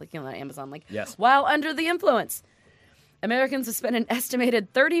funemploymentradio.com and clicking on that Amazon link. Yes. While under the influence. Americans have spent an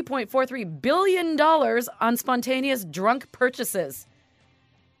estimated $30.43 billion on spontaneous drunk purchases,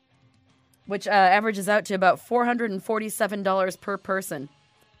 which averages out to about $447 per person.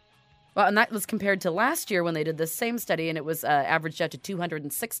 Well, and that was compared to last year when they did the same study, and it was averaged out to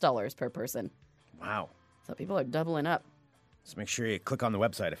 $206 per person. Wow. So people are doubling up. So make sure you click on the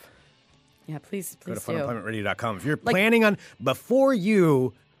website. Yeah, please Go to do. funemploymentradio.com. If you're planning on, before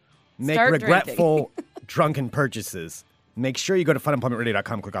you make Start regretful drunken purchases, make sure you go to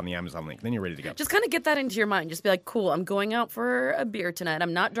funemploymentradio.com, click on the Amazon link. Then you're ready to go. Just kind of get that into your mind. Just be like, cool, I'm going out for a beer tonight.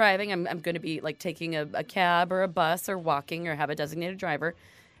 I'm not driving. I'm going to be like taking a cab or a bus or walking or have a designated driver.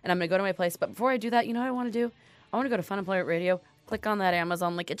 And I'm going to go to my place. But before I do that, you know what I want to do? I want to go to Fun Employment Radio, click on that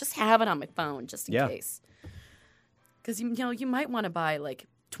Amazon link, and just have it on my phone just in case. Because, you might want to buy like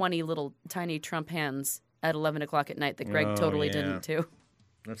 20 little tiny Trump hands at 11 o'clock at night that Greg totally didn't too.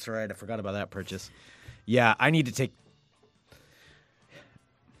 That's right. I forgot about that purchase. Yeah, I need to take...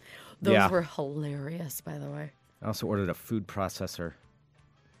 Those were hilarious, by the way. I also ordered a food processor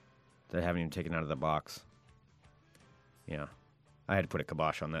that I haven't even taken out of the box. Yeah. I had to put a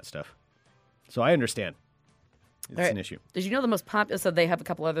kibosh on that stuff. So I understand. It's an issue. Did you know the most popular... So they have a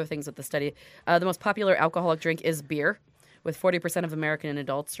couple other things with the study. The most popular alcoholic drink is beer, with 40% of American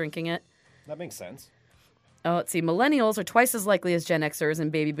adults drinking it. That makes sense. Let's see. Millennials are twice as likely as Gen Xers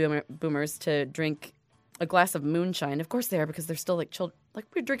and baby boomers to drink a glass of moonshine. Of course they are, because they're still like children. Like,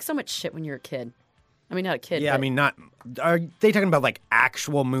 we drink so much shit when you're a kid. I mean, not a kid. Yeah, but... I mean, not... Are they talking about, like,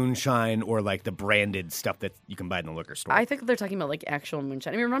 actual moonshine or, like, the branded stuff that you can buy in the liquor store? I think they're talking about, like, actual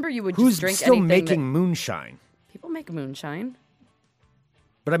moonshine. I mean, remember you would Who's just drink still anything making moonshine? People make moonshine.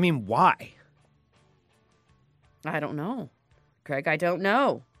 But, I mean, why? I don't know. Greg, I don't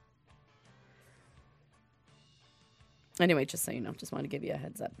know. Anyway, just so you know, just wanted to give you a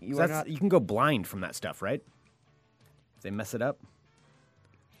heads up. You can go blind from that stuff, right? If they mess it up?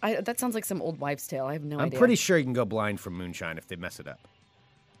 That sounds like some old wives' tale. I have no idea. I'm pretty sure you can go blind from moonshine if they mess it up.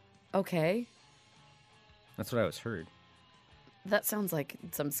 Okay. That's what I always heard. That sounds like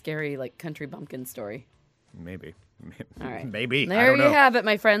some scary, like, country bumpkin story. Maybe. All right. Maybe. There I don't know. you have it,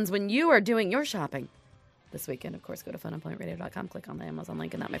 my friends. When you are doing your shopping this weekend, of course, go to funemploymentradio.com, click on the Amazon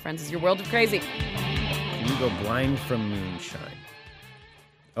link, and that, my friends, is your world of crazy. Can you go blind from moonshine?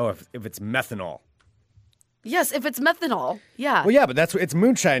 Oh, if it's methanol. Yes, if it's methanol, yeah. Well, yeah, but it's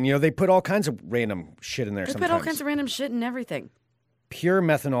moonshine. You know, they put all kinds of random shit in there They sometimes. put all kinds of random shit in everything. Pure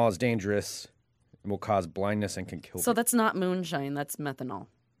methanol is dangerous and will cause blindness and can kill So people. that's not moonshine, that's methanol.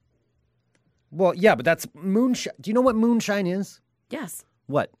 Well, yeah, but that's moonshine. Do you know what moonshine is? Yes.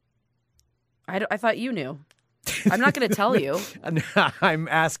 What? I thought you knew. I'm not going to tell you. I'm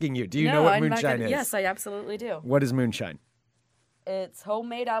asking you. Do you know what I'm not moonshine gonna, is? Yes, I absolutely do. What is moonshine? It's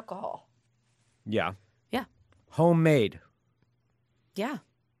homemade alcohol. Yeah. Yeah. Homemade. Yeah.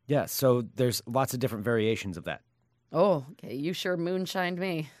 Yeah, so there's lots of different variations of that. Oh, okay. You sure moonshined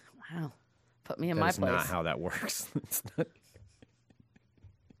me. Wow. Put me in my That's place. not how that works. It's not.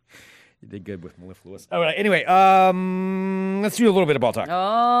 You did good with mellifluous. All right. Anyway, let's do a little bit of ball talk.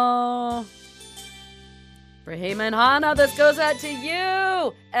 Oh. Brahima and Hana, this goes out to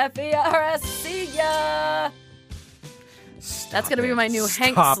you. FERSC-ya. That's going to be my new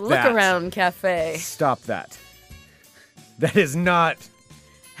Hank's Look-Around Cafe. Stop that. That is not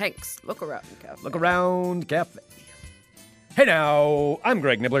Hank's Look-Around Cafe. Look Around Cafe. Hey now, I'm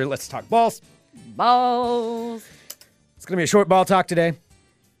Greg Nibbler. Let's talk balls. Balls. It's going to be a short ball talk today.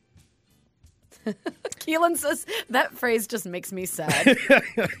 Keelan says, that phrase just makes me sad.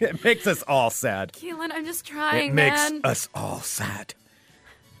 It makes us all sad. Keelan, I'm just trying, It makes man. us all sad.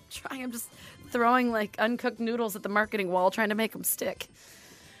 I'm just throwing, like, uncooked noodles at the marketing wall trying to make them stick.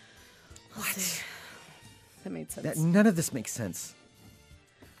 What? That made sense. None of this makes sense.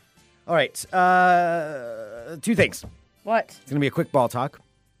 All right. Two things. What? It's going to be a quick ball talk.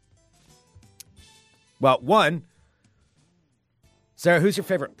 Well, one, Sarah, who's your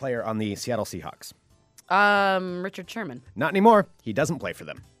favorite player on the Seattle Seahawks? Richard Sherman. Not anymore. He doesn't play for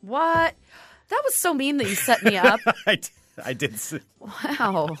them. What? That was so mean that you set me up. I did.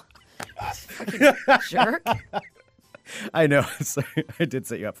 Wow. Fucking jerk. I know. Sorry, I did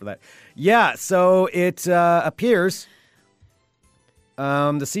set you up for that. Yeah, so it appears the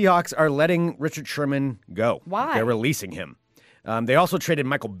Seahawks are letting Richard Sherman go. Why? They're releasing him. They also traded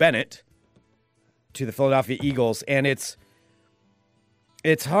Michael Bennett to the Philadelphia Eagles, and it's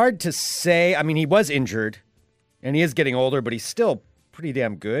hard to say. I mean, he was injured, and he is getting older, but he's still pretty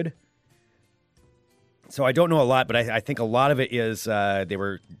damn good. So I don't know a lot, but I think a lot of it is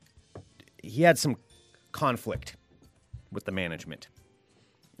he had some conflict with the management,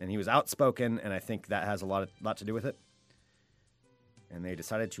 and he was outspoken, and I think that has a lot to do with it. And they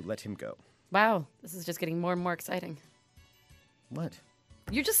decided to let him go. Wow, this is just getting more and more exciting. What?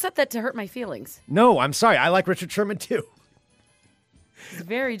 You just said that to hurt my feelings. No, I'm sorry. I like Richard Sherman too. He's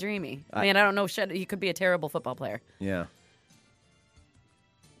very dreamy. I mean, I don't know shit. He could be a terrible football player. Yeah.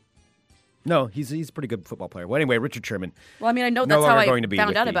 No, he's a pretty good football player. Well, anyway, Richard Sherman. Well, I mean, I know No that's how longer I going to be found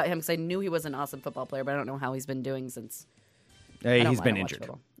with out the- about him because I knew he was an awesome football player, but I don't know how he's been doing since. Hey, I he's been don't watch injured,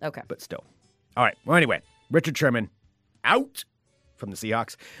 football. Okay. but still. All right. Well, anyway, Richard Sherman out from the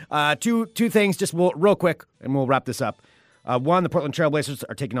Seahawks. Two things, just real quick, and we'll wrap this up. One, the Portland Trail Blazers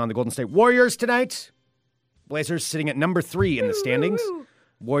are taking on the Golden State Warriors tonight. Blazers sitting at number 3 in the standings.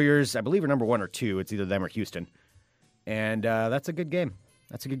 Warriors, I believe, are number 1 or 2. It's either them or Houston. And that's a good game.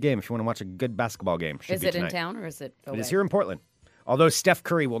 That's a good game if you want to watch a good basketball game. Is it in town or is it away? It is here in Portland. Although Steph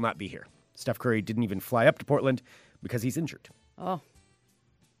Curry will not be here. Steph Curry didn't even fly up to Portland because he's injured. Oh.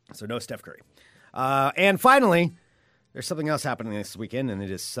 So no Steph Curry. And finally, there's something else happening this weekend, and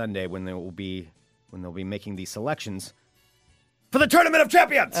it is Sunday when they'll be making the selections for the Tournament of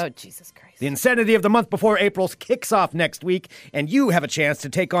Champions. Oh, Jesus Christ. The insanity of the month before April's kicks off next week, and you have a chance to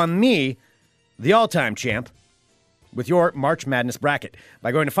take on me, the all-time champ, with your March Madness bracket.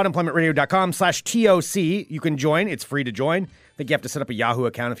 By going to funemploymentradio.com/TOC, you can join. It's free to join. I think you have to set up a Yahoo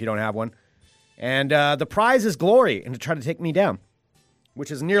account if you don't have one. And the prize is glory, and to try to take me down,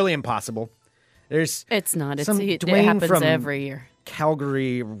 which is nearly impossible. It's not. It Dwayne happens from every year.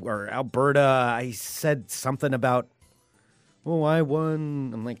 Calgary or Alberta. I said something about, I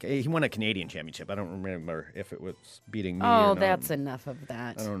won. I'm like, hey, he won a Canadian championship. I don't remember if it was beating me or Oh, not. that's enough of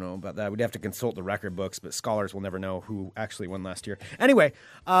that. I don't know about that. We'd have to consult the record books, but scholars will never know who actually won last year. Anyway,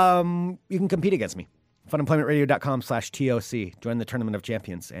 you can compete against me. funemploymentradio.com/TOC. Join the Tournament of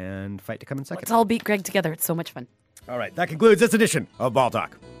Champions and fight to come in second. Let's all beat Greg together. It's so much fun. All right, that concludes this edition of Ball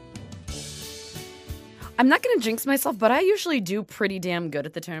Talk. I'm not going to jinx myself, but I usually do pretty damn good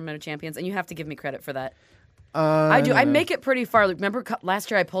at the Tournament of Champions, and you have to give me credit for that. I do. I make it pretty far. Remember last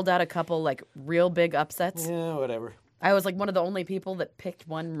year I pulled out a couple like real big upsets? Yeah, whatever. I was like one of the only people that picked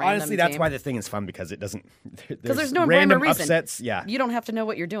one random Honestly, that's team. why the thing is fun, because it doesn't. Because there's no rhyme or random reason. upsets. Yeah. You don't have to know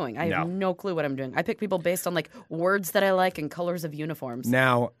what you're doing. I have no clue what I'm doing. I pick people based on like words that I like and colors of uniforms.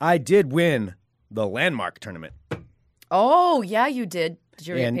 Now, I did win the Landmark tournament. Oh, yeah, you did. Did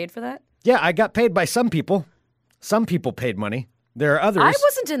you get paid for that? Yeah, I got paid by some people. Some people paid money. There are others. I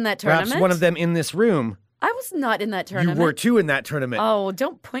wasn't in that tournament. Perhaps one of them in this room. I was not in that tournament. You were too in that tournament. Oh,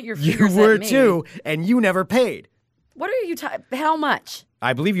 don't point your You fingers were at me. too, and you never paid. What are you how much?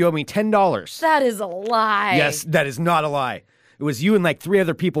 I believe you owe me $10. That is a lie. Yes, that is not a lie. It was you and like 3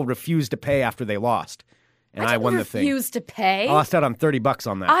 other people refused to pay after they lost. And I won the thing. Refused to pay? I lost out on $30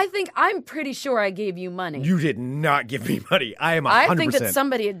 on that. I'm pretty sure I gave you money. You did not give me money. I am 100%. I think that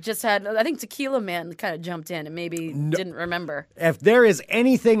somebody had just had, I think Tequila Man kind of jumped in and maybe didn't remember. If there is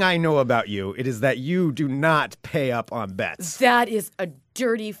anything I know about you, it is that you do not pay up on bets. That is a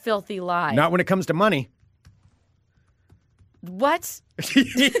dirty, filthy lie. Not when it comes to money. What?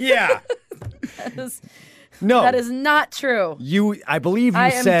 Yeah. No. That is not true. I believe you I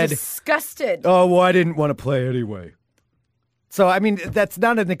am said, disgusted. oh, well, I didn't want to play anyway. So, I mean, that's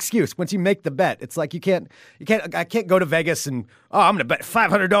not an excuse. Once you make the bet, it's like I can't go to Vegas and, I'm going to bet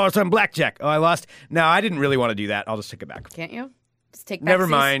 $500 on blackjack. Oh, I lost. No, I didn't really want to do that. I'll just take it back. Can't you? Just take backsies. Never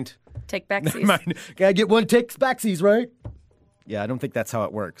mind. Take backsies. Never mind. Gotta get one takes backsies, right? Yeah, I don't think that's how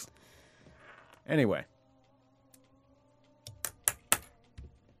it works. Anyway.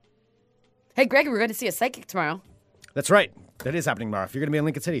 Hey, Greg, we're going to see a psychic tomorrow. That's right. That is happening tomorrow. If you're going to be in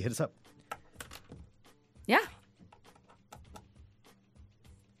Lincoln City, hit us up. Yeah.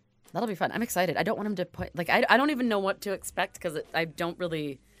 That'll be fun. I'm excited. I don't want him to put, I don't even know what to expect because I don't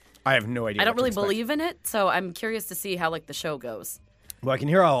really I have no idea. I don't what to really expect. believe in it, so I'm curious to see how the show goes. Well, I can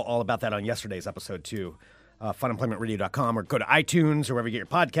hear all about that on yesterday's episode, too. Funemploymentradio.com, or go to iTunes or wherever you get your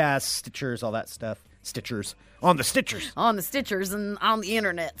podcasts, Stitchers, all that stuff. Stitchers. On the Stitchers. On the Stitchers and on the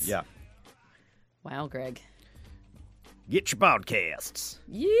internet. Yeah. Wow, Greg. Get your podcasts.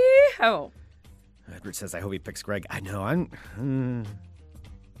 Yeehaw. Edward says, I hope he picks Greg. I know,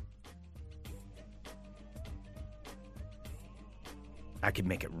 I could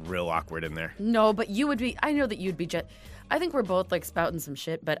make it real awkward in there. No, but you would be, I know that you'd be I think we're both like spouting some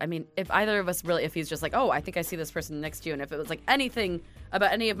shit, but I mean, if either of us really, if he's just like, oh, I think I see this person next to you, and if it was like anything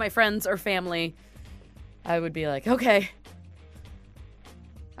about any of my friends or family, I would be like, okay.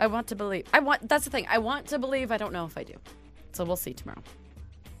 I want to believe. That's the thing. I want to believe. I don't know if I do. So we'll see tomorrow.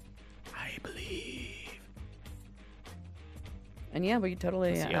 I believe. And yeah, we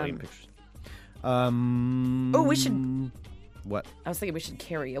totally. Let's see alien pictures. Oh, we should. What? I was thinking we should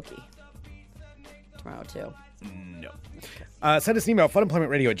karaoke tomorrow too. No. Send us an email,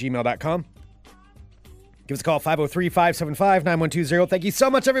 funemploymentradio@gmail.com. Give us a call, 503-575-9120. Thank you so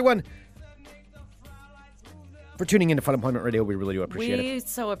much, everyone, for tuning into Fun Employment Radio. We really do appreciate it. We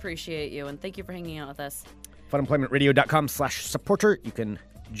so appreciate you, and thank you for hanging out with us. funemploymentradio.com/supporter. You can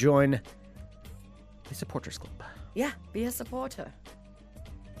join the Supporters Club. Yeah, be a supporter.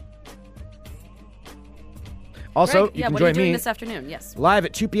 Also, Greg, you can what join are you doing me this afternoon? Yes. live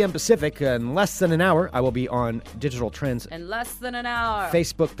at 2 p.m. Pacific. In less than an hour, I will be on Digital Trends In less than an hour.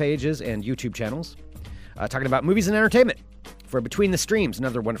 Facebook pages and YouTube channels, talking about movies and entertainment for Between the Streams,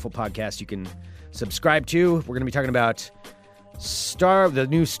 another wonderful podcast you can subscribe to. We're going to be talking about the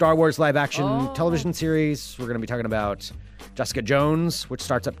new Star Wars live-action television series. We're going to be talking about Jessica Jones, which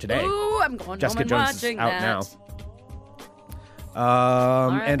starts up today. Ooh, I'm going Jessica home and Jones is watching out that. now.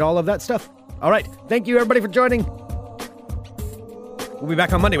 right. And all of that stuff. All right. Thank you, everybody, for joining. We'll be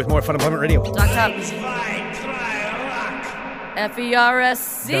back on Monday with more Fun Employment Radio. Talk top.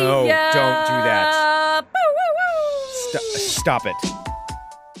 FERSC-ya. No, don't do that. Woo, woo, woo. Stop it.